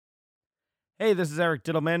Hey, this is Eric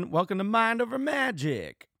Diddleman. Welcome to Mind Over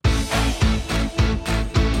Magic.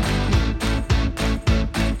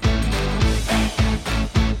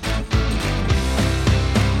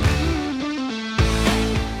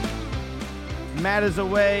 Matt is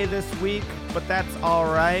away this week, but that's all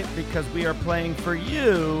right because we are playing for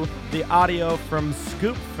you the audio from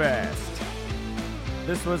Scoop Fest.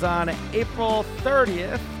 This was on April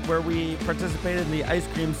 30th, where we participated in the Ice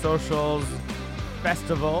Cream Socials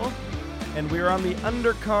Festival, and we were on the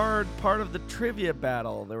undercard part of the trivia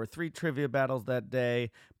battle. There were 3 trivia battles that day,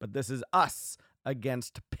 but this is us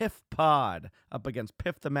against Piff Pod, up against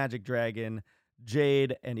Piff the Magic Dragon,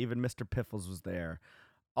 Jade, and even Mr. Piffles was there.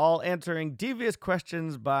 All answering devious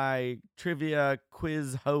questions by trivia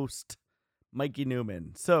quiz host Mikey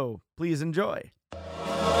Newman. So please enjoy. All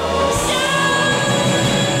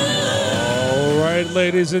right,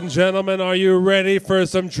 ladies and gentlemen, are you ready for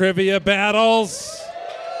some trivia battles?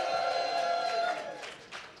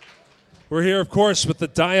 We're here, of course, with the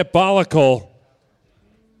diabolical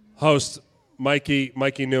host, Mikey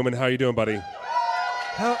Newman. How you doing, buddy?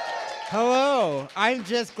 Hello. I'm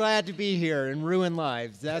just glad to be here and ruin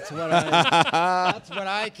lives. That's what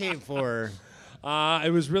I came for.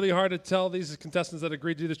 It was really hard to tell these contestants that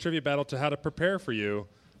agreed to do this trivia battle to how to prepare for you.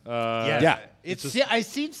 I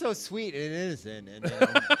seem so sweet and innocent, and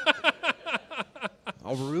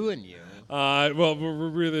I'll ruin you. Well, we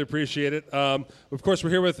really appreciate it. Of course,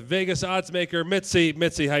 we're here with Vegas odds maker Mitzi.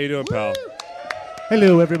 Mitzi, how you doing, pal?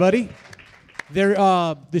 Hello, everybody.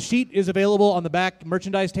 The sheet is available on the back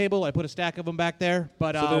merchandise table. I put a stack of them back there,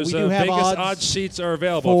 but we do have Vegas odds sheets are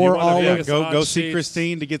available. For if you want all Vegas odds go see sheets,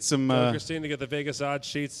 Christine to get some. Go Christine to get the Vegas odds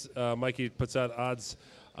sheets. Mikey puts out odds.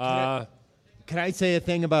 Can I say a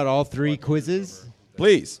thing about all 3 quizzes?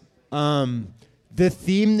 Please. The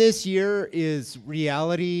theme this year is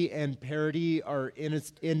reality and parody are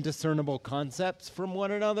indiscernible concepts from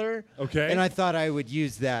one another. Okay. And I thought I would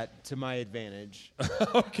use that to my advantage.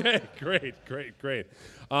 Okay, great.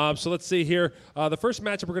 So let's see here. The first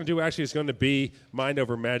matchup we're going to do actually is going to be Mind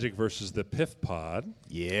Over Magic versus the Piff Pod.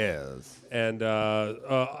 Yes. And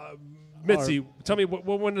Mitzi, tell me,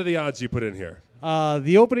 what are the odds you put in here?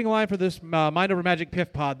 The opening line for this Mind Over Magic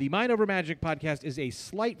Piff Pod. The Mind Over Magic podcast is a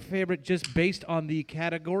slight favorite just based on the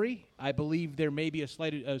category. I believe there may be a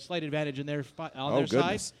slight advantage in their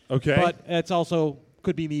side. Okay. But it's also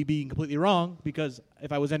could be me being completely wrong because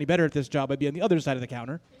if I was any better at this job, I'd be on the other side of the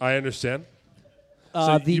counter. I understand.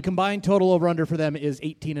 The combined total over-under for them is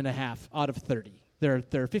 18.5 out of 30. There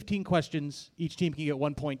are 15 questions. Each team can get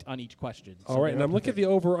 1 point on each question. So All right, and I'm looking at the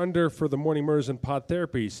over-under for the Morning Murders and Pod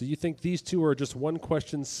Therapy. So you think these two are just one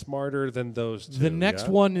question smarter than those two? The next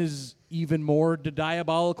one is even more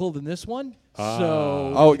diabolical than this one.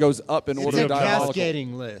 It goes up in order. It's a of diabolical.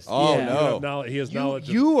 cascading list. Oh Yeah. no! He has knowledge.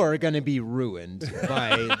 You are going to be ruined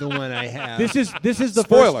by the one I have. This is the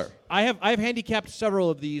Spoiler. First, I've handicapped several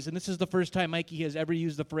of these, and this is the first time Mikey has ever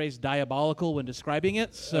used the phrase diabolical when describing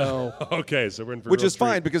it. So Okay, so we're in for Which real is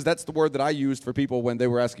fine treat. because that's the word that I used for people when they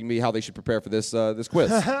were asking me how they should prepare for this this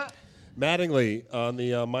quiz. Mattingly on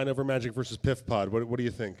the Mind Over Magic versus Piff Pod. What do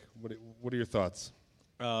you think? What are your thoughts?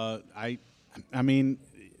 I mean,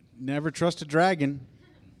 never trust a dragon.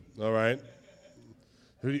 All right.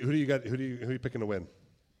 Who do you got? Who are you picking to win?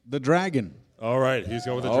 The dragon. All right, he's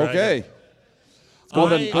going with the dragon. Okay. Well,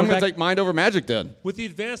 then I'm going back- to take Mind Over Magic then. With the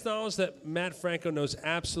advanced knowledge that Matt Franco knows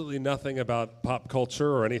absolutely nothing about pop culture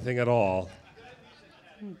or anything at all,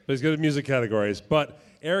 but he's good at music categories. But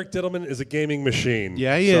Eric Diddleman is a gaming machine.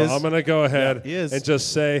 Yeah, he so is. I'm going to go ahead Yeah, he is. and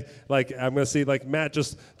just say, I'm going to see, Matt,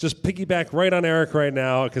 just piggyback right on Eric right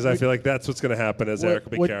now because I feel like that's what's going to happen as Eric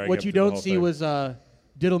will be carrying what him you through the don't whole see thing. was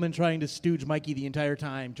Diddleman trying to stooge Mikey the entire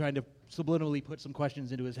time, trying to subliminally put some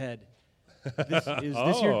questions into his head. Is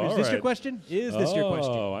this your question? Is this your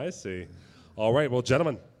question? Oh, I see. All right, well,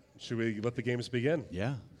 gentlemen, should we let the games begin?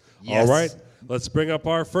 Yeah. Yes. All right, let's bring up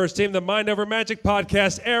our first team, the Mind Over Magic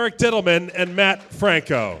podcast, Eric Diddleman and Matt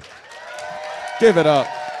Franco. Give it up.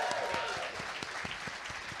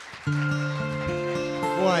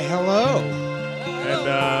 Why, hello.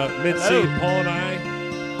 And Mitzi, Paul, and I.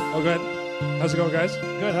 Oh, good. How's it going, guys?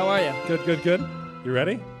 Good, how are you? Good. You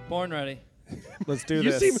ready? Born ready. Let's do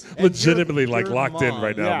You this. seem legitimately your locked in mom.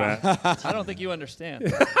 right now, Matt. I don't think you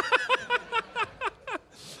understand.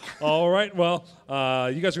 All right, well,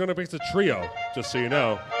 you guys are going to pick the trio, just so you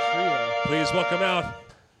know. Please welcome out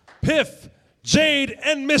Piff, Jade,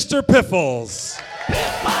 and Mr. Piffles.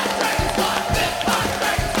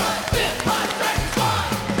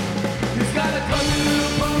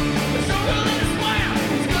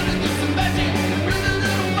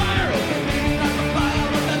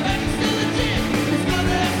 He's gonna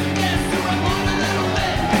have some gas to run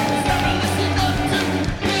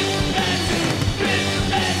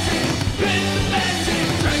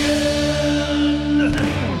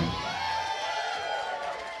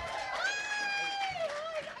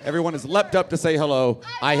everyone has leapt up to say hello.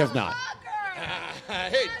 I have not.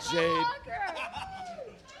 Hey, Jade.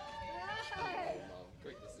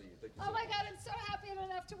 Oh my God, I'm so happy I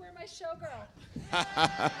don't have to wear my showgirl.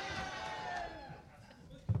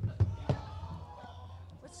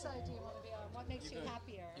 Which side do you want to be on? What makes you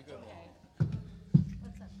happier? Okay.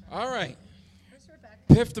 What's up? All right. Where's Rebecca?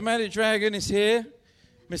 Piff the Magic Dragon is here.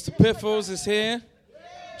 Mr. Piffles is here.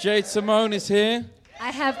 Jade Simone is here.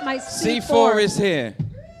 I have my C4 is here.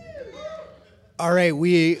 All right,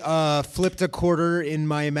 we flipped a quarter in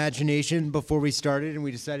my imagination before we started, and we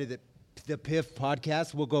decided that the Piff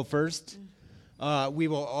podcast will go first. We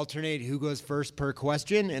will alternate who goes first per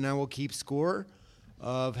question, and I will keep score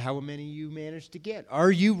of how many you managed to get. Are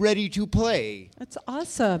you ready to play? That's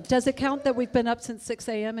awesome. Does it count that we've been up since 6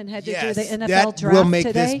 a.m. and had to Yes, do the NFL that draft will make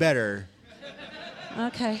today? this better.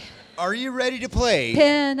 Okay. Are you ready to play?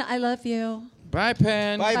 Penn, I love you. Bye,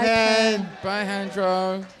 Pen. Bye, Bye, Pen. Pen. Bye,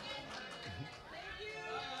 Handro.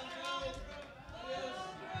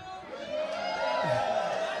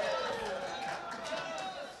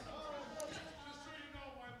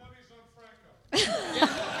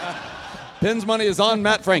 Pen's money is on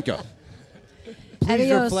Matt Franco. Please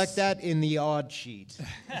Adios. reflect that in the odd sheet.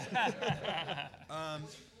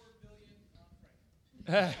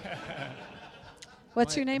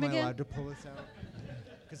 What's your name Am I again? allowed to pull this out?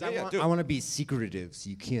 Because Yeah, do it. I want to be secretive so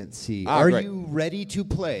you can't see. Ah, Are great. you ready to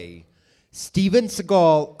play Steven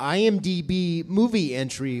Seagal IMDb movie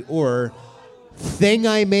entry or thing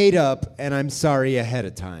I made up and I'm sorry ahead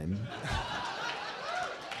of time?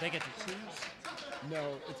 They get to choose. No,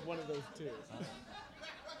 it's one of those two.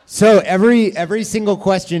 So every single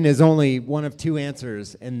question is only one of two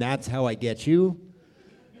answers, and that's how I get you.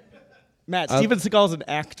 Matt, Steven Seagal's an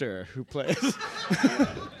actor who plays.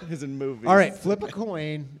 He's in movies. All right, flip a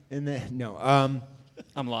coin, and then no. I'm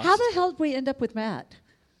lost. How the hell did we end up with Matt?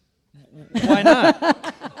 Why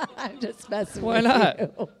not? I'm just messing Why with not?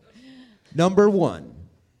 you. Number one.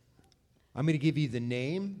 I'm going to give you the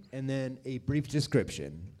name and then a brief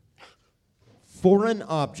description. Foreign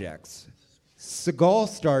objects. Seagal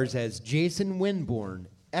stars as Jason Winborn,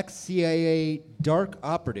 ex-CIA dark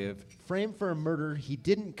operative, framed for a murder he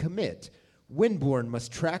didn't commit. Winborn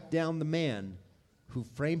must track down the man who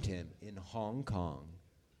framed him in Hong Kong.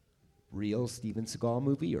 Real Steven Seagal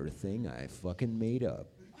movie or a thing I fucking made up?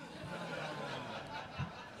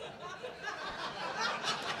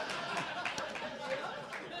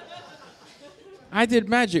 I did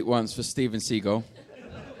magic once for Steven Seagal.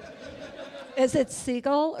 Is it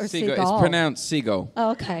Seagull or Seagull? It's pronounced Seagal.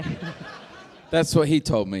 Oh, okay. That's what he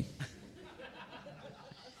told me.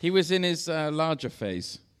 He was in his larger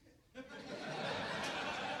phase.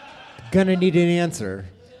 Gonna need an answer.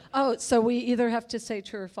 Oh, so we either have to say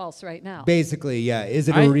true or false right now. Basically, yeah. Is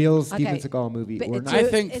it I- a real Steven Okay. Seagal movie But or it's not? I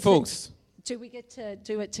think is it- false. Do we get to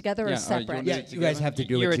do it together Yeah, or separate? Yeah, you guys have to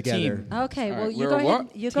do You're it a together. team. Okay, All well, right, you we're go a ahead.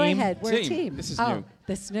 what? You go Team? ahead. We're a Team. team. This is oh, new.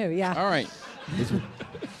 This is new, yeah. All right.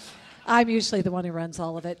 I'm usually the one who runs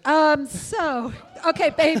all of it. So, okay,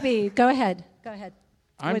 baby, go ahead. Go ahead.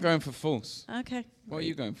 I'm Would- going for false. Okay. What are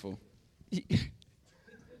you going for?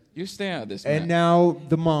 You stay out of this, And Matt. now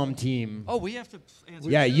the mom team. Oh, we have to answer.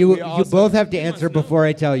 Yeah, you both have to answer before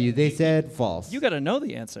I tell you. They said false. You got to know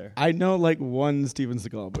the answer. I know like one Steven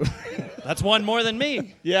Seagal movie. That's one more than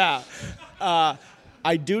me. Yeah.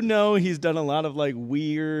 I do know he's done a lot of like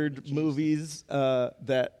weird movies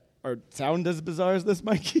that sound as bizarre as this,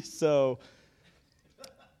 Mikey. So,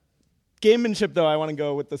 gamemanship, though, I want to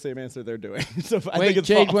go with the same answer they're doing. So I Wait, think it's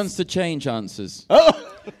Jade false. wants to change answers. Oh!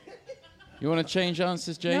 You want to change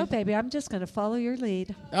answers, Jade? No, baby, I'm just going to follow your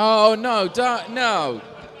lead. Oh, no, don't, no.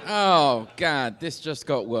 Oh, God, this just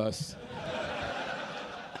got worse.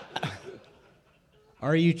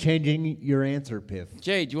 Are you changing your answer, Piff?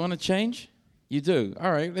 Jade, you want to change? You do.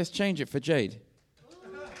 All right, let's change it for Jade.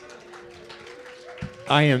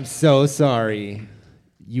 I am so sorry.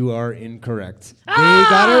 You are incorrect. They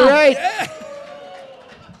got it right.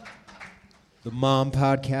 The mom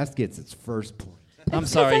podcast gets its first point. I'm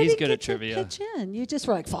It's 'cause sorry, I he's didn't good get at to trivia. Pitch in. You just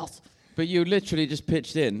were like false. But you literally just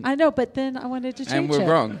pitched in. I know, but then I wanted to change And we're it.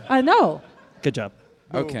 wrong. I know. Good job.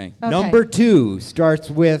 Okay. Okay. Number 2 starts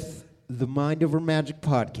with the Mind Over Magic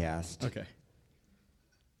podcast. Okay.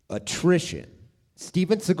 Attrition.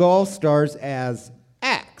 Steven Seagal stars as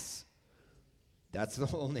Axe. That's the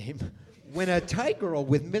whole name. When a tight girl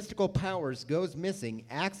with mystical powers goes missing,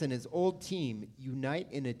 Axe and his old team unite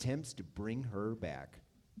in attempts to bring her back.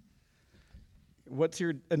 What's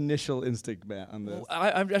your initial instinct, Matt, on this?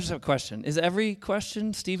 I just have a question. Is every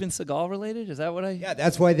question Steven Seagal related? Is that what I... Yeah,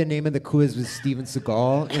 that's why the name of the quiz was Steven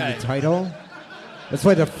Seagal in Okay. the title. That's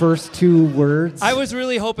why the first two words. I was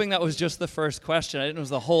really hoping that was just the first question. I didn't know it was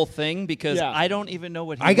the whole thing because Yeah. I don't even know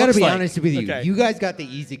what he I got to looks be like. honest with you. Okay. You guys got the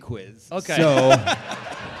easy quiz. Okay. So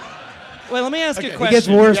Wait, let me ask you a it question. gets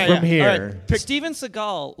worse Yeah, from yeah. here. All Steven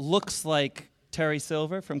Seagal looks like Terry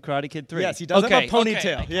Silver from Karate Kid 3. Yes, he does have Okay, a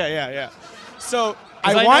ponytail. okay. Yeah. So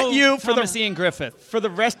 'Cause I know want you for Thomas Ian Griffith. the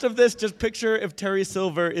rest of this, just picture if Terry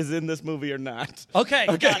Silver is in this movie or not. Okay,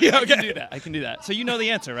 Okay, got it. I okay. can do that. I can do that. So you know the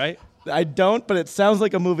answer, right? I don't, but it sounds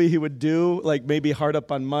like a movie he would do, like maybe Hard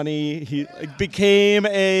Up on Money. He became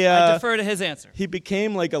a. I defer to his answer. He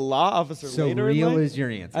became like a law officer So later in real life. is your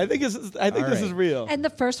answer. I think this is All this is right. real. And the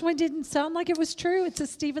first one didn't sound like it was true. It's a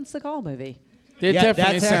Steven Seagal movie. It Yeah,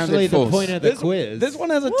 definitely that's sounded actually false. the point of the quiz. This one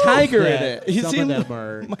has a tiger in That it. He some of seemed them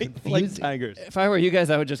are like confusing. tigers. If I were you guys,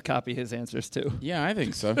 I would just copy his answers too. Yeah, I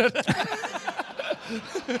think so.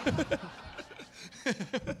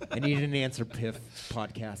 I need an answer, Piff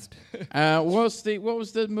podcast. What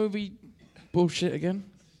was the movie bullshit again?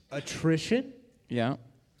 Attrition? Yeah.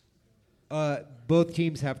 Both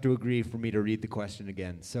teams have to agree for me to read the question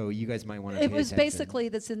again, so you guys might want to. It was basically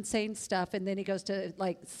this insane stuff, and then he goes to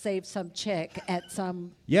like save some chick at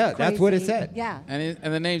some. Yeah, that's what it crazy- said. Yeah. And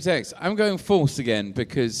the name's X. I'm going false again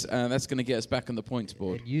because that's going to get us back on the points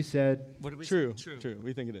board. And you said What did we True. say? True.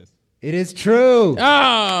 We think it is. it is true.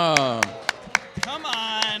 Ah! Come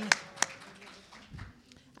on.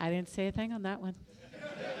 I didn't say a thing on that one.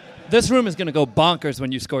 This room is going to go bonkers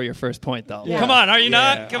when you score your first point, though. Yeah. Come on, are you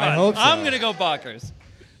not? Come I on. hope so. I'm going to go bonkers.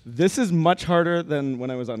 This is much harder than when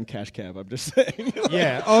I was on Cash Cab. I'm just saying.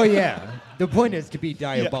 Yeah. Oh, yeah. The point is to be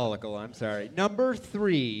diabolical. I'm sorry. Number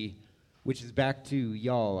 3, which is back to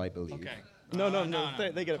y'all, I believe. Okay. No.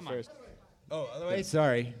 They get it first. Oh, otherwise,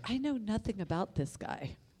 sorry. I know nothing about this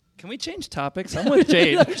guy. Can we change topics? I'm with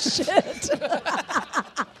Jade. Oh, shit.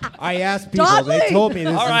 I asked people. Dudley! They told me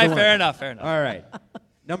this. All is right, the fair one. enough, fair enough. All right.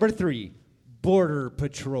 Number 3, Border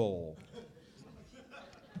Patrol.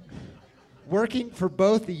 Working for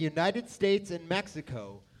both the United States and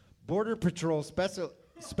Mexico, Border Patrol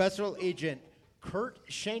Special Agent Kurt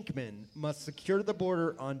Shankman must secure the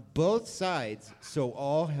border on both sides so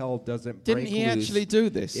all hell doesn't Didn't break he loose actually do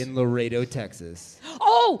this? in Laredo, Texas.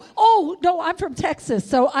 Oh, no, I'm from Texas.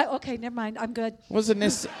 So, okay, never mind. I'm good. Wasn't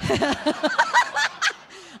this?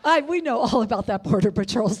 We know all about that Border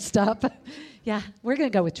Patrol stuff. Yeah, we're going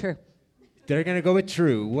to go with true. They're going to go with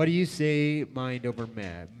true. What do you say, mind over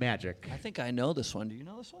magic? I think I know this one. Do you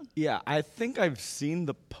know this one? Yeah, I think I've seen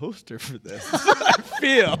the poster for this. I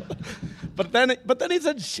feel, but then he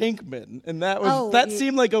said Shankman, and that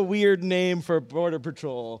seemed like a weird name for Border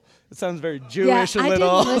Patrol. It sounds very Jewish Yeah, a little.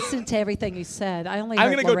 I didn't listen to everything you said. I only I'm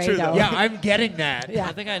heard gonna go true, Laredo. though. Yeah, I'm getting that. Yeah.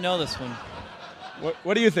 I think I know this one.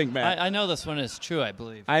 What do you think, Matt? I know this one is true, I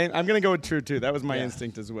believe. I'm gonna go with true too. That was my Yeah.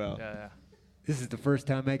 instinct as well. Yeah. This is the first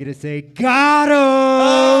time I get to say, got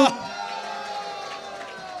him!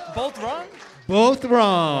 Both wrong? Both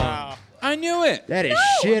wrong. I knew it. That is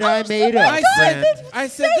shit I made up, I friend. said, I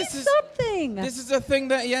said Say this is something. this is a thing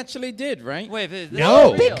that he actually did, right? Wait, this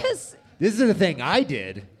No. is real. because This is the thing I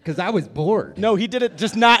did, because I was bored. No, he did it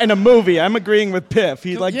just not in a movie. I'm agreeing with Piff.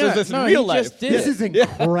 He does this in real he life. just did This it. is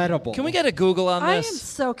incredible. Can we get a Google on I am this?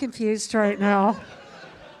 so confused right now.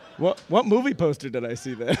 What movie poster did I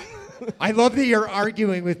see then? I love that you're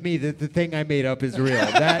arguing with me that the thing I made up is real.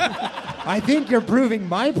 That I think you're proving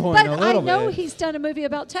my point But a I little know bit. he's done a movie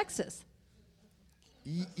about Texas.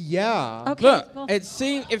 Yeah. Okay. Look, well, it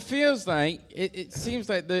feels like it seems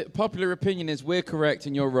like the popular opinion is we're correct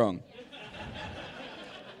and you're wrong.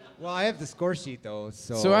 Well, I have the score sheet though,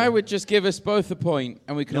 so. So I would just give us both a point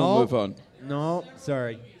and we can all move on. No,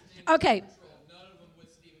 sorry. okay.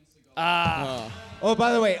 Oh,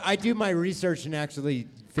 by the way, I do my research and actually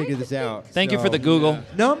figure this out. Thank you for so- the Google.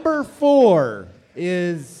 Number 4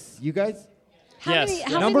 is you guys. How Yes. many,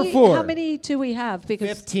 how Number many, 4. How many do we have? Because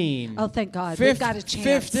 15. Oh, thank God. We've got a chance.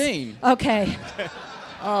 15. Okay.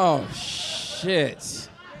 Oh shit.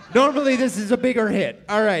 Normally this is a bigger hit.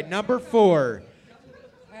 All right, number 4.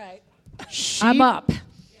 All right. Sheep, I'm up.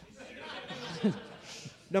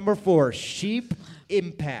 Number 4, sheep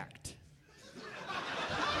impact.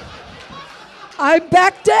 I'm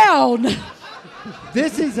back down.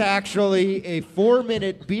 This is actually a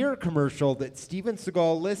 4-minute beer commercial that Steven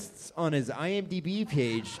Seagal lists on his IMDb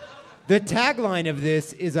page. The tagline of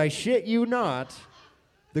this is, I shit you not,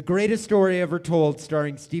 the greatest story ever told,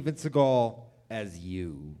 starring Steven Seagal as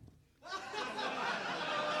you.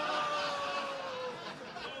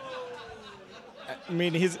 I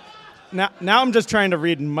mean, he's now I'm just trying to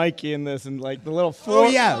read Mikey in this and like the little Oh,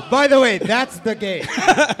 yeah. By the way, that's the game.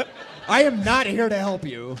 I am not here to help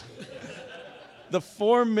you. The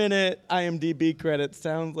 4-minute IMDb credit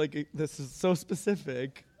sounds like this is so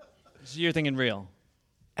specific. So you're thinking real.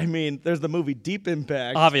 I mean, there's the movie Deep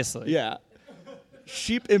Impact. Obviously. Yeah.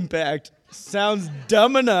 Sheep Impact sounds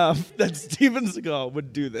dumb enough that Steven Seagal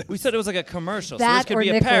would do this. We said it was like a commercial, so That this could or be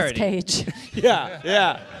a Nicolas parody. Cage.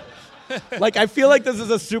 Yeah. Like, I feel like this is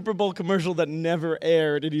a Super Bowl commercial that never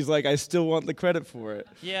aired, and he's like, I still want the credit for it.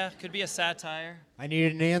 Yeah, could be a satire. I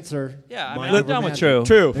need an answer. Yeah, I Mind mean, I'm over down with magic. true.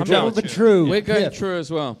 True. I'm Double down with the true. true. We're going Pip. true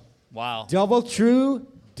as well. Wow. Double true,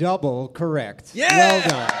 double correct. Yeah! Well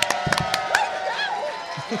done.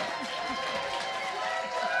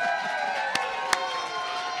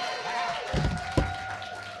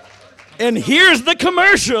 And here's the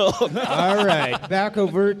commercial. All right, back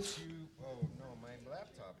over to...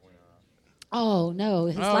 Oh no,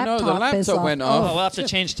 his Oh, laptop no, the is laptop off. went Oh, off. we'll have to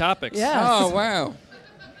change topics. Yes. Oh, wow.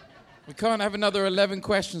 We can't have another 11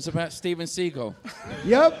 questions about Steven Seagal.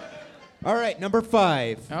 Yep. All right, number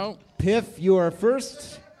 5. Oh, Piff, you are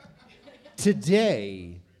first.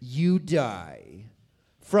 Today, You Die.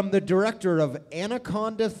 From the director of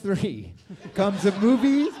Anaconda 3 comes a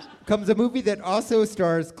movie that also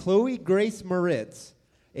stars Chloe Grace Moretz.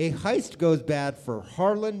 A heist goes bad for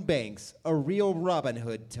Harlan Banks, a real Robin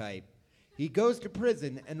Hood type. He goes to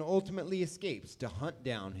prison and ultimately escapes to hunt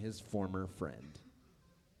down his former friend.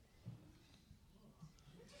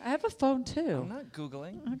 I have a phone too. I'm not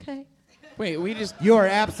Googling. Okay. wait, we just... You are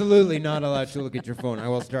absolutely not allowed to look at your phone. I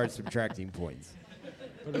will start subtracting points.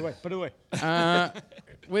 Put it away.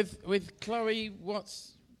 With Chloe,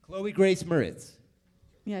 what's... Chloe Grace Moretz.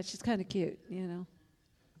 Yeah, she's kind of cute, you know.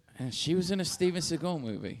 she was in a Steven Seagal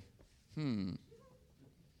movie.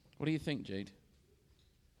 What do you think, Jade?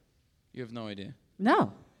 You have no idea.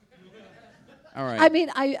 No. All right. I mean,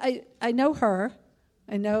 I know her.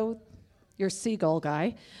 I know your seagull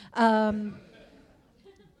guy. In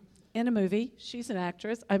a movie, she's an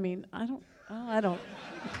actress. I mean, I don't.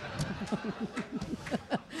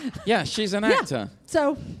 Yeah, she's an Yeah. actor.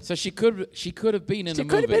 So she could have been in a she movie.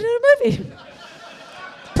 could have been in a movie.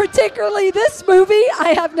 Particularly this movie,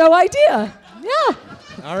 I have no idea. Yeah.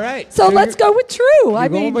 All right. So let's go with true. I You're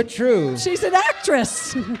going mean, with true. she's an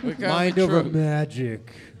actress. We're going Mind with over true.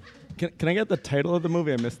 magic. Can I get the title of the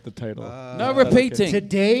movie? I missed the title. No repeating.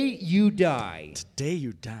 Today You Die. Today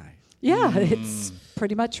You Die. Yeah, it's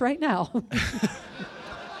pretty much right now.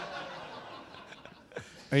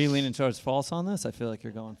 Are you leaning towards false on this? I feel like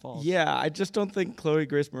you're going false. Yeah, I just don't think Chloe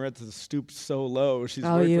Grace Moretz has stooped so low. She's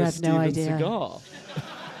Oh, worked you with have no Steven idea. Seagal.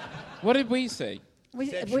 What did we say? We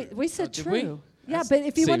said did true. we? Yeah, but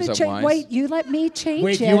if you want to Seems change, unwise. wait, you let me change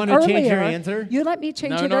Wait, it do you wanna earlier. change your answer? You let me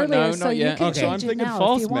change No, it no, earlier, no, so not you yet. can Okay. change So I'm it thinking now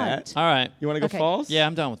false, if you Matt. want. All right. You want to go Okay. false? Yeah,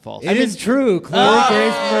 I'm done with false. It is true. Chloe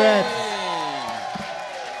Grace Moretz.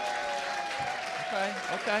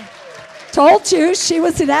 Okay. Told you she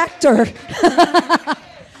was an actor.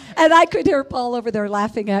 And I could hear Paul over there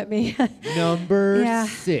laughing at me. Number Yeah.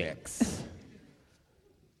 6.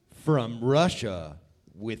 From Russia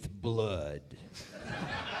with Blood.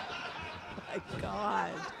 My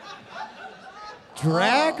God.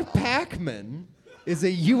 Drag Pac-Man is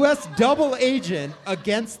a U.S. double agent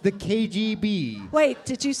against the KGB. Wait,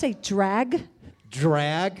 did you say drag?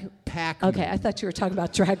 Drag Pac-Man. Okay, I thought you were talking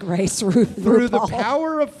about Drag Race. Through the RuPaul.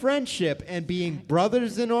 power of friendship and being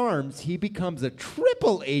brothers in arms, he becomes a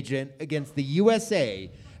triple agent against the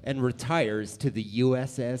USA and retires to the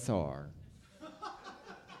USSR.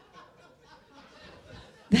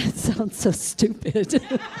 That sounds so stupid.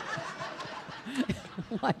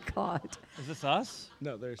 Oh my God. Is this us?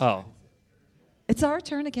 No, there's. Oh, It's our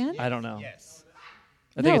turn again? I don't know. Yes.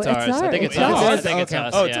 I think No, it's it's ours. I ours. think it's It's us. I ours. think it's Okay.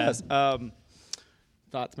 us. Oh, it's yeah. us.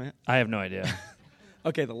 Thoughts, Matt? I have no idea.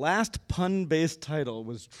 Okay, the last pun-based title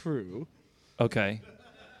was true. Okay.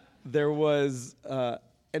 There was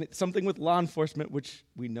and it's something with law enforcement, which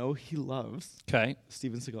we know he loves, Okay.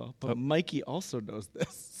 Steven Seagal. But Mikey also knows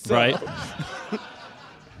this. So Right.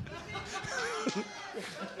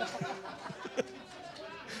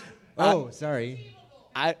 Sorry.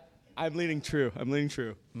 I'm leaning true. I'm leaning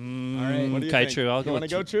true. All right. What do you Okay, think? true. I'll You go wanna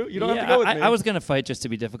with go true? You don't have Yeah, to go with I, me. I was going to fight just to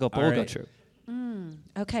be difficult, but All we'll go right. true.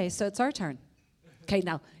 Okay, so it's our turn. Okay,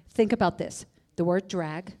 now think about this. The word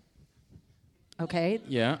drag. Okay.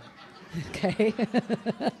 Yeah. Okay.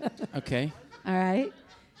 Okay. All right.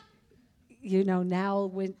 You know, now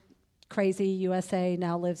when Crazy USA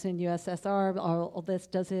now lives in USSR, all this,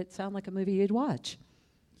 does it sound like a movie you'd watch?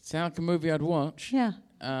 Sound like a movie I'd watch? Yeah.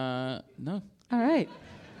 No. All right.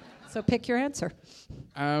 So pick your answer.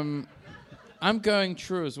 I'm going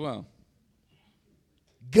true as well.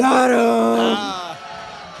 Got him!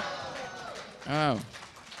 Oh.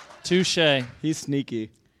 Touche. He's sneaky.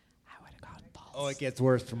 Oh, it gets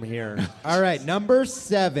worse from here. All right, number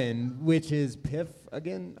 7, which is Piff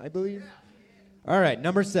again, I believe. All right,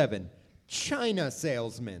 number 7, China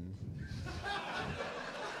salesman.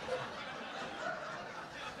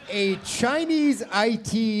 A Chinese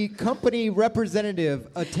IT company representative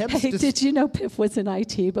attempts Hey, to... did you know Piff was in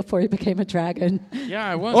IT before he became a dragon? Yeah,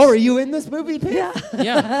 I was. Oh, are you in this movie, Piff? Yeah.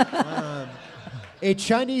 Yeah. A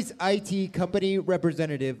Chinese IT company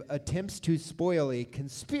representative attempts to spoil a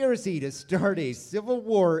conspiracy to start a civil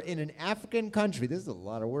war in an African country. This is a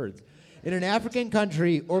lot of words. In an African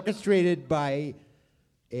country orchestrated by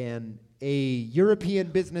a European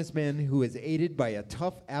businessman who is aided by a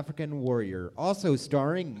tough African warrior. Also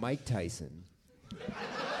starring Mike Tyson.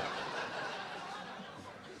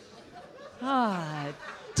 Ah,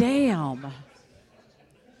 damn.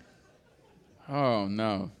 Oh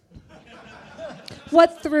no.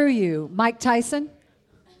 What threw you? Mike Tyson?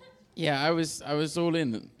 Yeah, I was all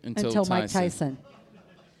in until Tyson. Mike Tyson.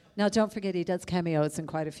 Now, don't forget he does cameos in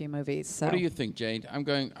quite a few movies. So What do you think, Jade? I'm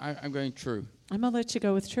going true. I'm gonna let you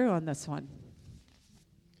go with true on this one.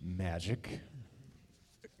 Magic.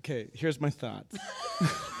 Okay, here's my thoughts.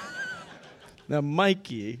 Now,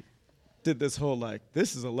 Mikey did this whole,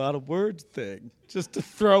 this is a lot of words thing, just to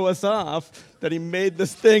throw us off that he made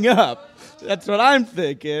this thing up. That's what I'm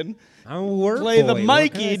thinking. I'm a word Play the boy. What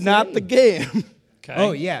Mikey, can I not say? the game. Okay.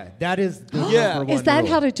 Oh, yeah, that is the Yeah. number one Is that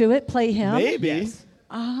rule. how to do it? Play him? Maybe. Yes.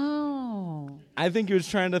 Oh. I think he was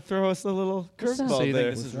trying to throw us a little curveball So you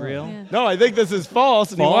there. think this is real? Yeah. No, I think this is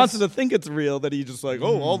false, and he False? wants us to think it's real, that he just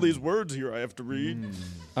all these words here I have to read.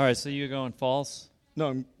 All right, so you're going false?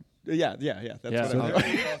 No, yeah, that's Yeah. what I'm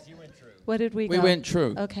doing. What did we We go? went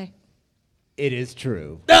true. Okay. It is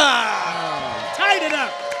true. Tied it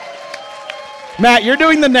up. Matt, you're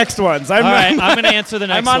doing the next ones. All right, I'm going to answer the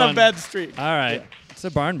next I'm one. on a bad streak. All right. It's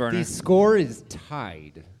a barn burner. The score is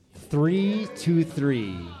tied.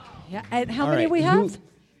 3-3. Yeah. And how All many right, we have?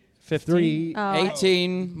 3.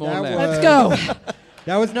 18 more That left. was- Let's go.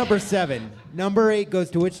 That was number 7. Number 8 goes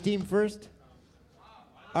to which team first?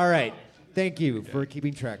 All right. Thank you for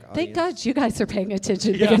keeping track. Thank audience. God you guys are paying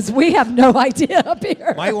attention because we have no idea up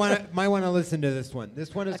here. Might want to listen to this one.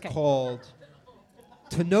 This one is Okay. called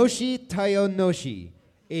Tonoshi Tayonoshi,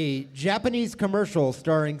 a Japanese commercial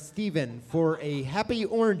starring Steven for a happy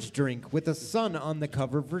orange drink with a sun on the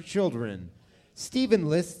cover for children. Steven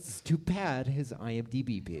lists to pad his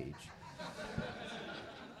IMDb page.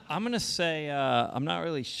 I'm going to say I'm not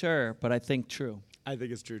really sure, but I think true. I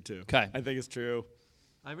think it's true, too. 'Kay. I think it's true.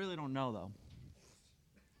 I really don't know, though.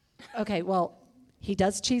 Okay, well, he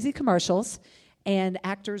does cheesy commercials, and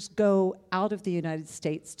actors go out of the United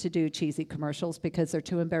States to do cheesy commercials because they're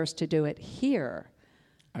too embarrassed to do it here.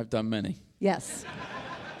 I've done many. Yes.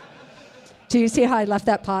 Do you see how I left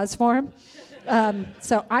that pause for him?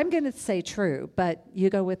 So I'm going to say true, but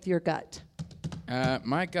you go with your gut.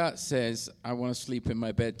 My gut says I want to sleep in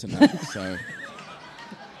my bed tonight, so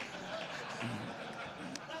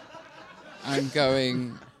I'm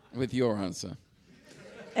going with your answer.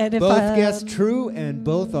 And if Both guessed true and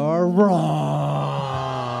both are wrong.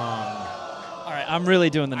 All right, I'm really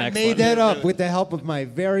doing the next Made one. that up with the help of my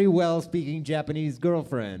very well-speaking Japanese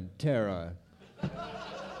girlfriend, Tara.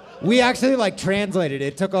 We actually translated it.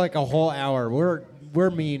 It took a whole hour. We're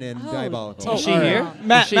mean and diabolical. Is she here?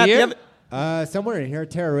 Matt, Is she Matt, the here? other- Somewhere in here.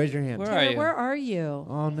 Tara, raise your hand. Where are Tara, you? where are you?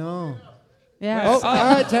 Oh, no. Yeah. Oh,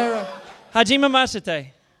 all right, Tara. Hajime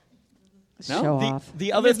Mashite. No? Show The, off.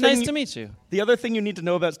 the other It's thing nice to meet you. The other thing you need to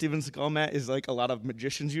know about Steven Seagal, Matt, is a lot of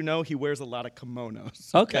magicians he wears a lot of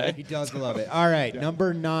kimonos. Okay. He does love it. All right,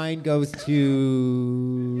 number 9 goes to...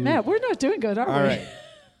 Matt, we're not doing good, are All we? right.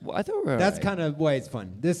 Well, I thought we were That's all right. kind of why it's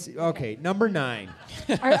fun. Okay, number 9.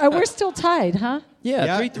 We're still tied, huh?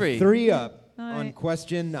 Yeah, 3-3. 3 up All on right.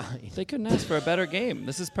 question 9. They couldn't ask for a better game.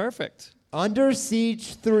 This is perfect. Under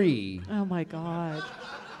Siege 3, Oh, my God.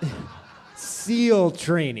 SEAL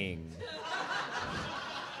training.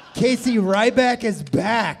 Casey Ryback is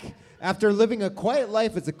back. After living a quiet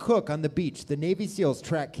life as a cook on the beach, the Navy SEALs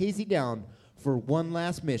track Casey down for one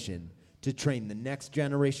last mission to train the next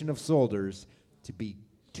generation of soldiers to be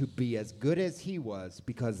as good as he was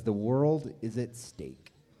because the world is at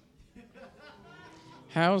stake.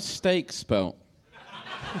 How's steak spelt?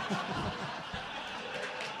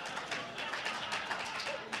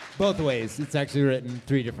 Both ways. It's actually written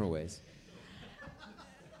 3 different ways.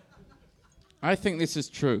 I think this is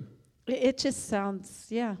true. It just sounds,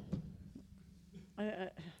 yeah.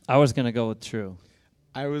 I was going to go with true.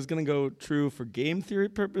 I was going to go true for game theory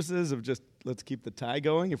purposes of just let's keep the tie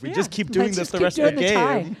going. If we just keep doing let's this just the keep rest of the doing the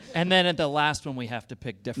tie. game. And then at the last one, we have to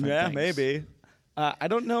pick different Yeah, things. maybe. I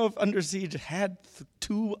don't know if Under Siege had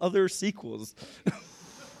 2 other sequels.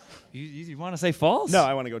 You want to say false? No,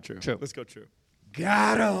 I want to go true. True. Let's go true.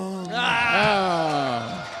 Got him.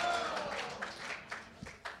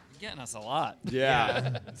 You're getting us a lot.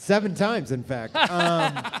 Yeah. 7 times, in fact.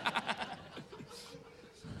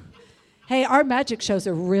 Hey, our magic shows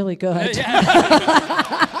are really good.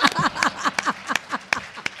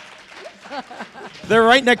 They're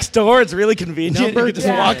right next door. It's really convenient. Number You can just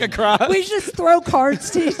 10. walk across. We just throw cards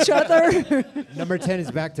to each other. Number 10 is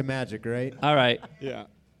back to magic, right? All right. Yeah.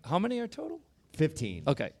 How many are total? 15.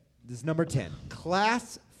 Okay. This is number 10.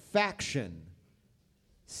 Class Faction.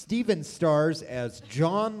 Steven stars as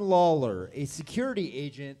John Lawler, a security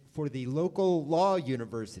agent for the local law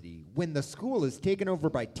university. When the school is taken over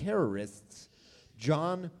by terrorists,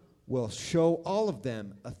 John will show all of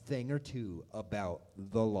them a thing or two about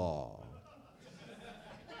the law.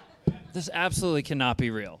 This absolutely cannot be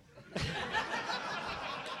real.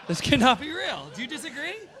 This cannot be real. Do you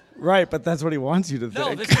disagree? Right, but that's what he wants you to No,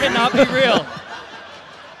 think. this cannot be real.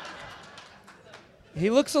 He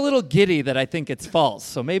looks a little giddy that I think it's false,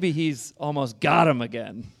 so maybe he's almost got him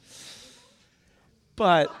again.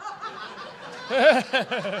 But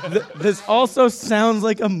this also sounds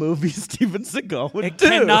like a movie Steven Seagal would do. It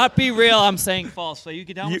cannot be real. I'm saying false. So you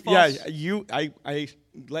get down with false? Yeah, I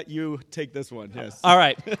let you take this one, yes. All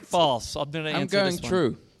right, false. I'm going to answer going this one.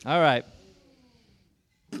 true. All right.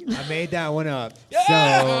 I made that one up.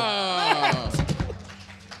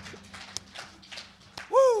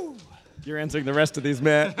 Woo! You're answering the rest of these,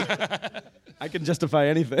 man. I can justify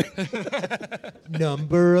anything.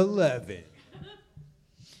 Number 11.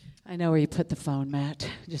 I know where you put the phone, Matt.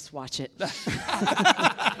 Just watch it.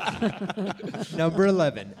 Number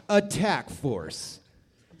 11. Attack Force.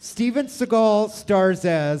 Steven Seagal stars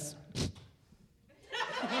as...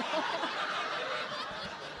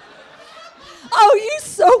 Oh, you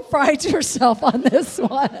so pride yourself on this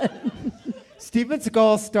one. Steven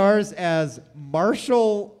Seagal stars as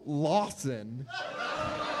Marshall Lawson.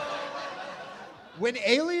 When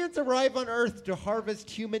aliens arrive on Earth to harvest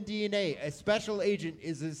human DNA, a special agent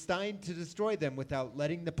is assigned to destroy them without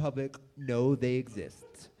letting the public know they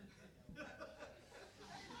exist.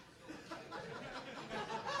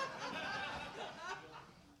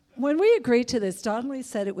 When we agreed to this, Donnelly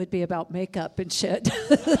said it would be about makeup and shit.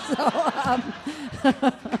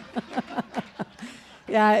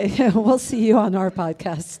 Yeah, we'll see you on our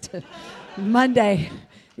podcast Monday.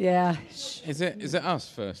 Yeah. Is it us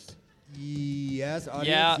first? Yes, audience.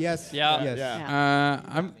 Yeah, Yes. yeah. Yes.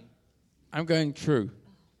 Yeah. I'm going true.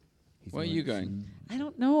 Where are you going? I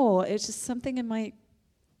don't know. It's just something in my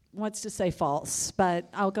wants to say false, but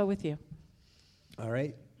I'll go with you. All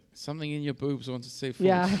right. Something in your boobs wants to say false.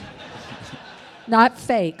 Yeah. Not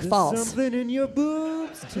fake, There's false. something in your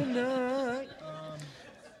boobs tonight.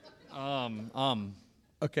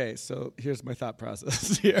 Okay, so here's my thought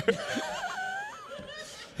process here.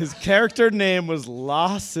 His character name was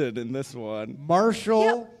Lawson in this one. Marshall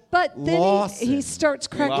Yeah, but then Lawson. he starts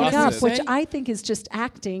cracking Lawson. up, which Say? I think is just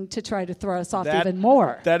acting to try to throw us off even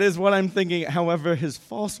more. That is what I'm thinking. However, his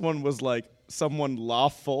false one was like someone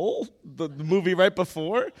lawful, the movie right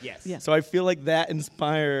before. Yes. Yeah. So I feel like that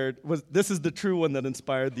this is the true one that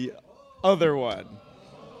inspired the other one.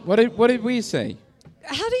 What did we say?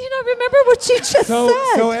 How do you not remember what you just said?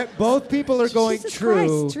 So both people are going Jesus true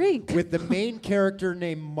Christ, drink. with the main character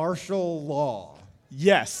named Marshall Law.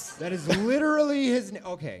 Yes. That is literally his name.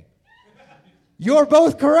 Okay. You're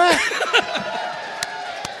both correct.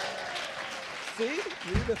 See?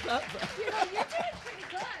 Read the thought. You're doing pretty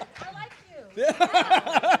good. I like you.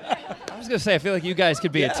 I was going to say, I feel like you guys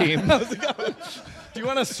could be a team. Do you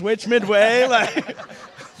want to switch midway? Like,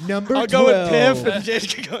 Number I'll 12. go with Piff and Jake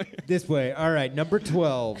can go. This way. All right, number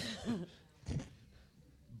 12.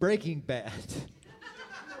 Breaking Bad.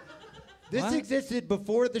 This existed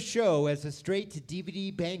before the show as a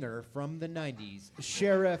straight-to-DVD banger from the 90s.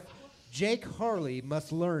 Sheriff Jake Harley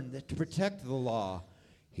must learn that to protect the law,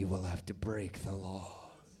 he will have to break the law.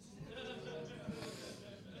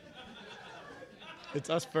 It's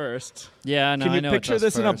us first. Yeah, no, Can I you know picture it's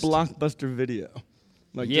us this in a first. blockbuster video?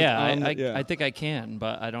 Like Yeah, just on I think I can,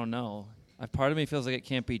 but I don't know. Part of me feels like it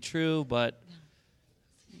can't be true, but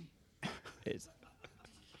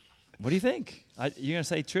what do you think? You're gonna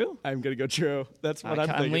say true? I'm gonna go true. That's what I'm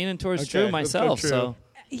thinking. I'm leaning towards Okay, true let's go myself. true. So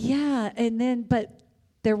Yeah, and then, but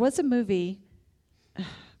there was a movie.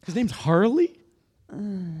 His name's Harley?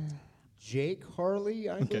 Jake Harley,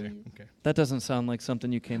 I believe. Okay. that doesn't sound like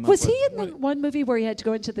something you came Was up he with. in the one movie where he had to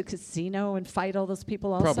go into the casino and fight all those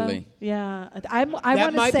people also? Probably. Yeah. I That want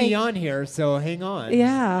to might say. be on here, so hang on.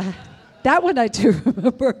 Yeah. That one I do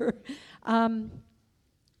remember.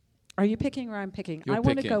 Are you picking or I'm picking? You're I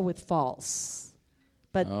want to picking. go with false.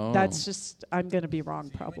 But Oh. that's just, I'm going to be wrong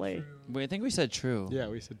probably. Wait, I think we said true. Yeah,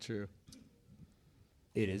 we said true.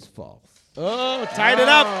 It is false. Oh, tied it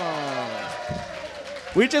up.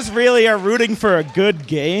 We just really are rooting for a good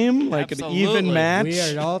game, like an Absolutely. even match. We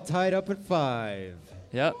are all tied up at 5.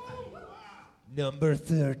 Yep. Number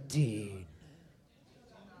 13.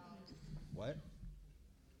 What?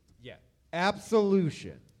 Yeah.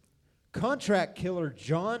 Absolution. Contract killer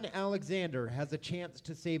John Alexander has a chance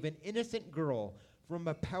to save an innocent girl from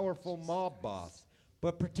a powerful mob boss,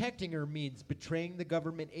 but protecting her means betraying the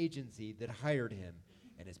government agency that hired him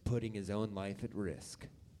and is putting his own life at risk.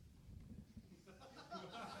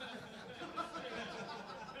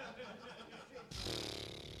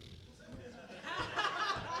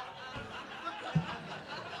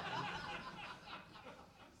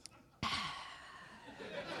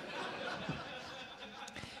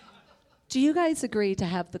 Do you guys agree to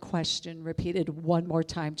have the question repeated one more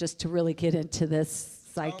time just to really get into this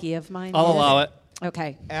psyche of mine? I'll allow it.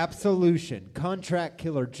 Okay. Absolution. Contract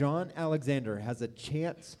killer John Alexander has a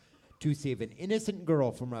chance to save an innocent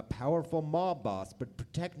girl from a powerful mob boss, but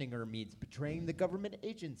protecting her means betraying the government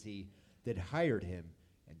agency that hired him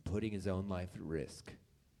and putting his own life at risk.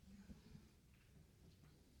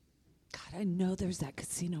 God, I know there's that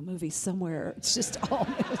casino movie somewhere. It's just all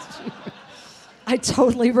I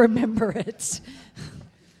totally remember it.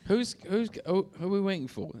 Who are we waiting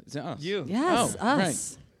for? Is it us? You. Yes, Oh,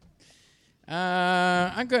 us.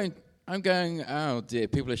 right. I'm going. Oh dear,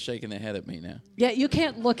 people are shaking their head at me now. Yeah, you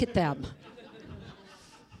can't look at them.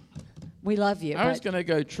 We love you. I was but going to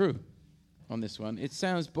go true on this one. It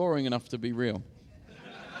sounds boring enough to be real.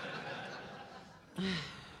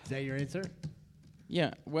 Is that your answer?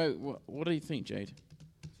 Yeah. Well, what do you think, Jade?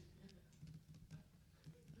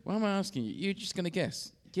 Why am I asking you? You're just going to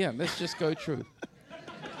guess. Yeah, let's just go true.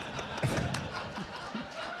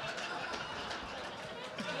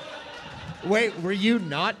 Wait, were you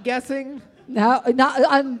not guessing? No, not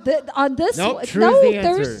on this Nope, one. true No, is the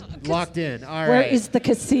there's answer. Locked in. All Where right. is the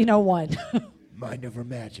casino one? Mind over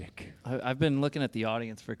magic. I've been looking at the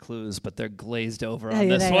audience for clues, but they're glazed over on Hey,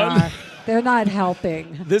 this they one. are. They're not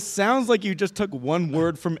helping. This sounds like you just took one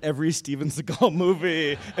word from every Steven Seagal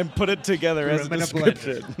movie and put it together as a Threw 'em in a blender.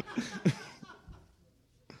 description.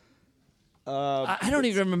 I don't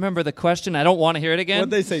even remember the question. I don't want to hear it again. What'd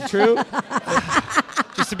they say, true?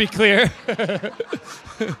 Just to be clear.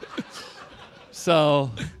 So,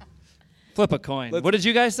 flip a coin. What did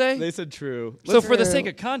you guys say? They said true. So for the True. sake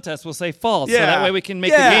of contest, we'll say false. So Yeah. that way we can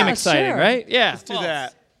make Yeah. the game exciting, Sure. right? Yeah. Let's do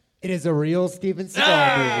that. It is a real Steven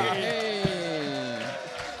Seagal movie. Hey.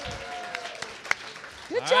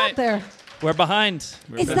 Good All job right. there. We're behind.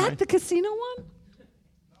 Is that the casino one?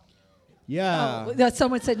 Yeah. Oh,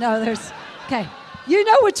 someone said no. There's. Okay, you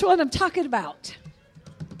know which one I'm talking about.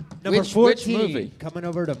 Number Which 14. movie? Coming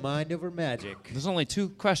over to Mind Over Magic. There's only 2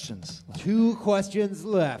 questions. 2 questions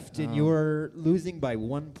left, and you're losing by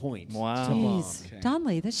 1 point. Wow. To Mom. Jeez,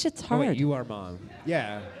 Donnelly, this shit's Oh, hard. wait, you are Mom.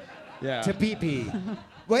 Yeah. Yeah. To PP.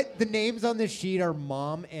 What? The names on this sheet are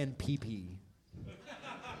Mom and PP.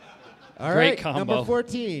 All Great right, combo. Number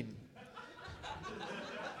 14.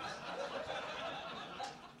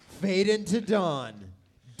 Fade into dawn.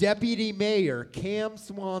 Deputy Mayor Cam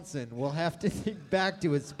Swanson will have to think back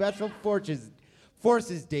to his special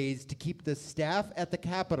forces days to keep the staff at the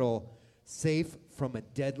Capitol safe from a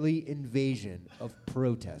deadly invasion of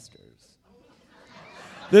protesters.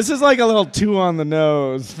 This is like a little too on the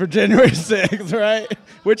nose for January 6th, right?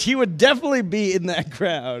 Which he would definitely be in that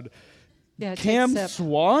crowd. Yeah, take Cam a sip.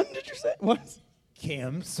 Swan, did you say? What?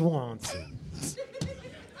 Cam Swanson.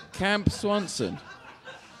 Camp Swanson.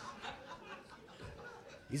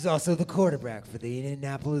 He's also the quarterback for the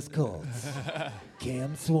Indianapolis Colts.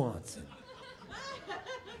 Cam Swanson.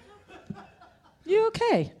 You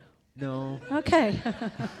okay? No. Okay.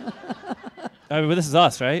 But this is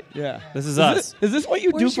us, right? Yeah. This is us. Is this what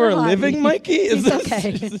you Where's do for your a hobby? living, Mikey? Is He's this,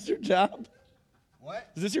 okay. Is this your job? What?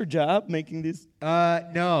 Is this your job, making these?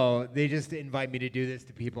 No, they just invite me to do this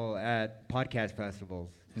to people at podcast festivals.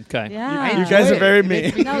 Okay. Yeah. You guys are very It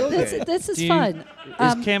makes mean. me No, feel this, good. this is Do you- fun.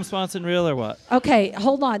 Is Cam Swanson real or what? Okay,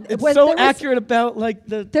 hold on. It's When so there was- accurate about like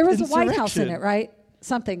the There was a White House in insurrection. it, right?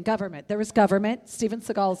 Something government. There was government. Steven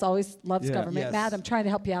Seagal always loves Yeah. government. Yes. Matt, I'm trying to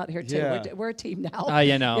help you out here too. Yeah. We're a team now. I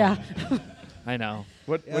know. Yeah. I know.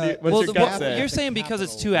 What's well, your the- gut say? you're saying because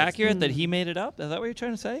it's too Capitol. accurate that he made it up? Is that what you're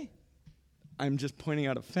trying to say? I'm just pointing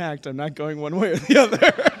out a fact. I'm not going one way or the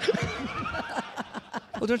other.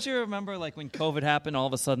 Well, don't you remember like when COVID happened, all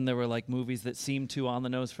of a sudden there were like movies that seemed too on the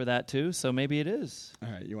nose for that too? So maybe it is.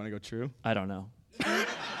 All right, you want to go true? I don't know.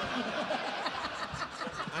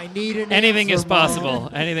 I I need an Anything answer, is possible.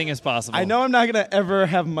 Anything is possible. I know I'm not going to ever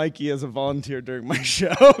have Mikey as a volunteer during my show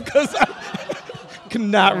because I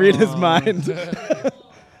cannot read his mind.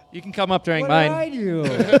 You can come up during What mine. did I do?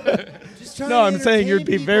 Just trying No, to I'm saying you'd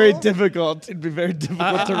be entertain very people. difficult. It'd be very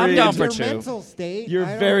difficult to I'm read. down for Your true. mental state. You're I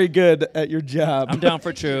don't- very good at your job. I'm down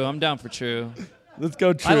for true. I'm down for true. Let's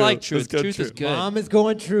go true. I like Let's truth. go Truth true. is good. Mom is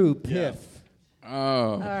going true. Piff. Oh.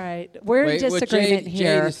 All right. We're Wait, in well, disagreement Jade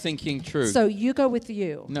here. is thinking true. So you go with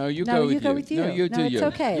you. No, you no, go with you go you. with you. No, you do it's you.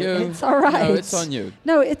 okay. You- It's all right. No, it's on you.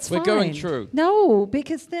 No, it's We're fine. going true. No,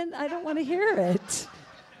 because then I don't want to hear it.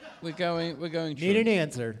 We're going true. Need an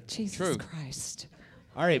answer. Jesus True. Christ.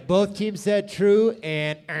 All right, both teams said true,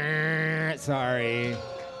 and sorry.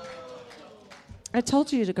 I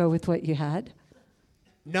told you to go with what you had.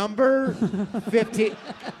 Number 15.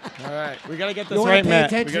 All right, we gotta get this You want right, to pay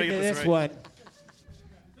Matt. We attention gotta to get this right. one.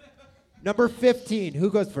 Number 15.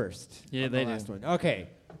 Who goes first? Yeah, On they the do. last one. Okay.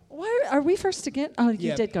 Why are we first again? Oh, you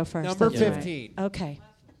Yep. did go first. Number That's right. 15. Okay.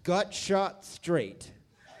 Gut shot straight.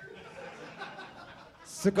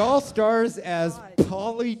 Seagal stars as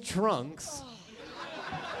Polly Trunks,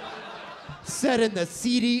 set in the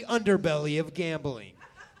seedy underbelly of gambling.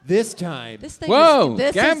 This time, This thing Whoa, is,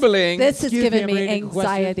 this gambling. Is, this is Excuse giving I'm me reading questions,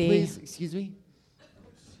 anxiety. please. Excuse me.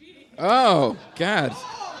 Oh, God.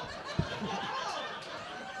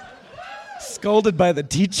 Scolded by the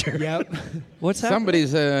teacher. Yep. What's happening?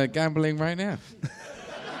 Somebody's gambling right now.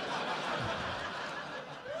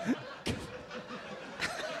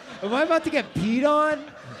 Am I about to get peed on?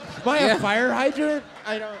 Am I Yeah. a fire hydrant?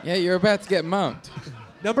 I don't. Yeah, you're about to get mugged.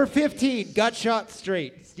 Number 15, Gut Shot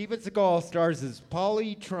Straight. Steven Seagal stars as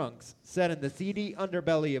Polly Trunks, set in the seedy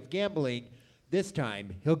underbelly of gambling. This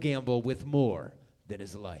time, he'll gamble with more than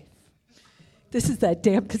his life. This is that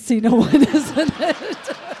damn casino one, isn't it?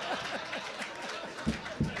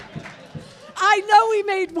 I know we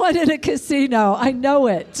made one at a casino. I know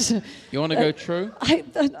it. You want to go true?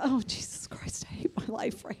 Oh, Jesus Christ. I hate my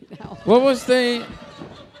life right now. What was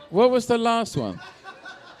the last one?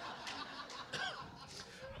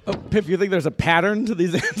 Oh, Piff, you think there's a pattern to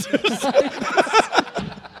these answers?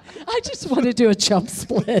 I just want to do a jump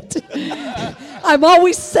split. I'm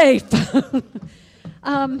always safe.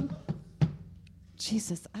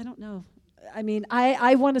 Jesus, I don't know. I mean,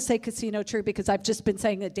 I want to say Casino True because I've just been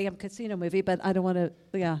saying a damn casino movie, but I don't want to,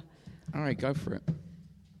 yeah. All right, go for it.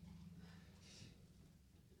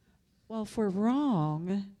 Well, if we're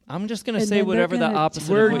wrong, I'm just going to And say then they're whatever the gonna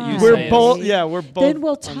opposite we're of what you tie. we're say. both is. yeah, we're both then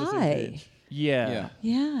we'll on the same tie. page. Yeah.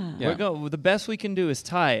 Yeah. Yeah. The best we can do is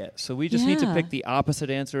tie it. So we just need to Yeah. pick the opposite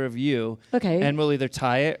answer of you. Okay. And we'll either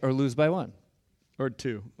tie it or lose by one. Or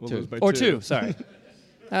two. We'll Two. lose by Or two, sorry.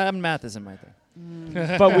 Math isn't my thing.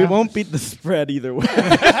 But we won't beat the spread either way.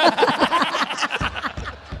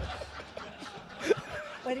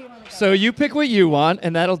 So you pick what you want,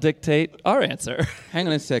 and that'll dictate our answer. Hang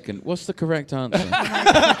on a second. What's the correct answer?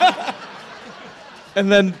 And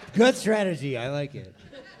then Good strategy. I like it.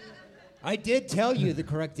 I did tell you the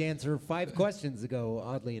correct answer 5 questions ago,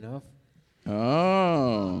 oddly enough.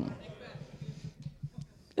 Oh.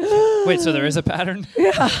 Wait, so there is a pattern?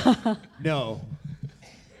 No.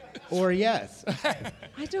 Or yes.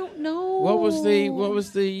 I don't know. What was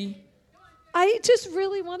the? I just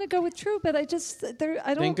really want to go with True, but I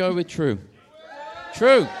don't. Then go with true.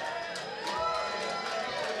 True.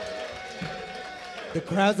 The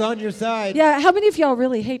crowd's on your side. Yeah, how many of y'all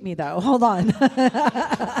really hate me, though? Hold on.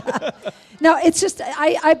 No, it's just,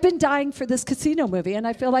 I've been dying for this casino movie, and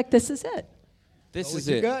I feel like this is it. This is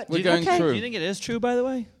your it. gut. We're going Okay. true. Do you think it is true, by the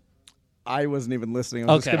way? I wasn't even listening.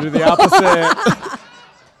 I was Okay. just going to do the opposite.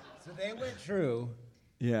 So they went true,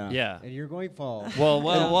 Yeah. Yeah. and you're going false.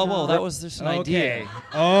 Whoa. That was just an Okay. idea.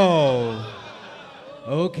 Oh.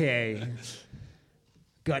 Okay.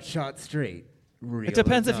 Gut shot straight. Real It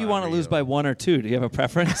depends or if you not want to lose real? by 1 or 2. Do you have a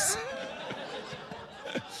preference?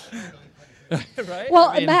 Right? Well,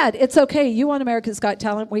 I mean- Matt, it's okay. You won America's Got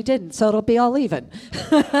Talent. We didn't, so it'll be all even.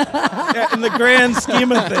 Yeah, in the grand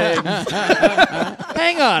scheme of things.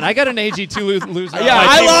 Hang on. I got an AG2 loser. on Yeah, my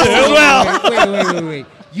I team, lost too. as well. Wait.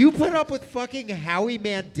 You put up with fucking Howie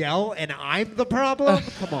Mandel and I'm the problem?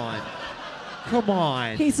 Come on. Come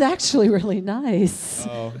on. He's actually really nice.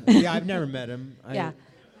 Oh. Yeah, I've never met him. Yeah.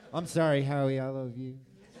 I'm sorry, Howie. I love you.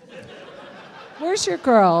 Where's your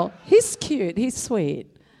girl? He's cute. He's sweet.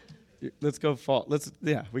 Let's go fall.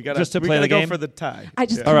 We got Just to we play gotta the go game? for the tie. I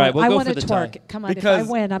just, Yeah. come All right, on, we'll I go want for to the twerk. tie. Come on, if I Because-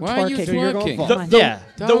 win, I'm Why are you twerking. So you're going twerking? false. Come on. Yeah.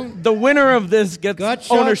 The winner of this gets Gut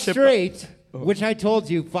shot ownership. straight, which I told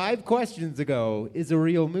you 5 questions ago, is a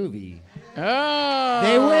real movie. Oh.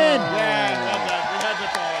 They win. Yeah, well done. We had to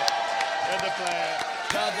play it. We had to play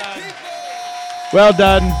it. Well done. Well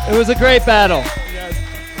done. It was a great battle.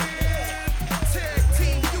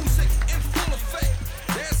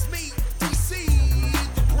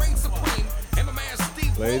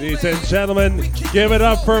 Ladies and gentlemen, give it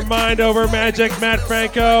up for Mind Over Magic, Matt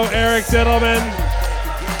Franco, Eric Diddleman.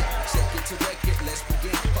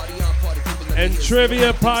 And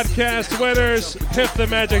Trivia Podcast winners, Piff the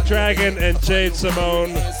Magic Dragon and Jade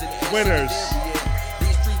Simone winners.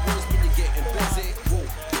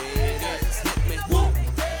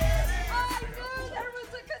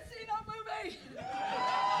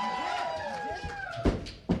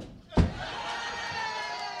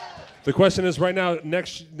 The question is right now,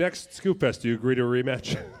 next Scoop Fest, do you agree to a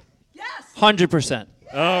rematch? Yes. 100%.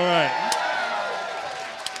 All right.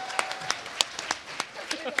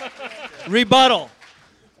 Rebuttal.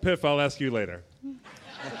 Piff, I'll ask you later.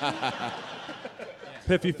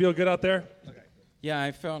 Piff, you feel good out there? Yeah,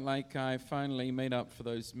 I felt like I finally made up for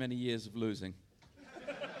those many years of losing.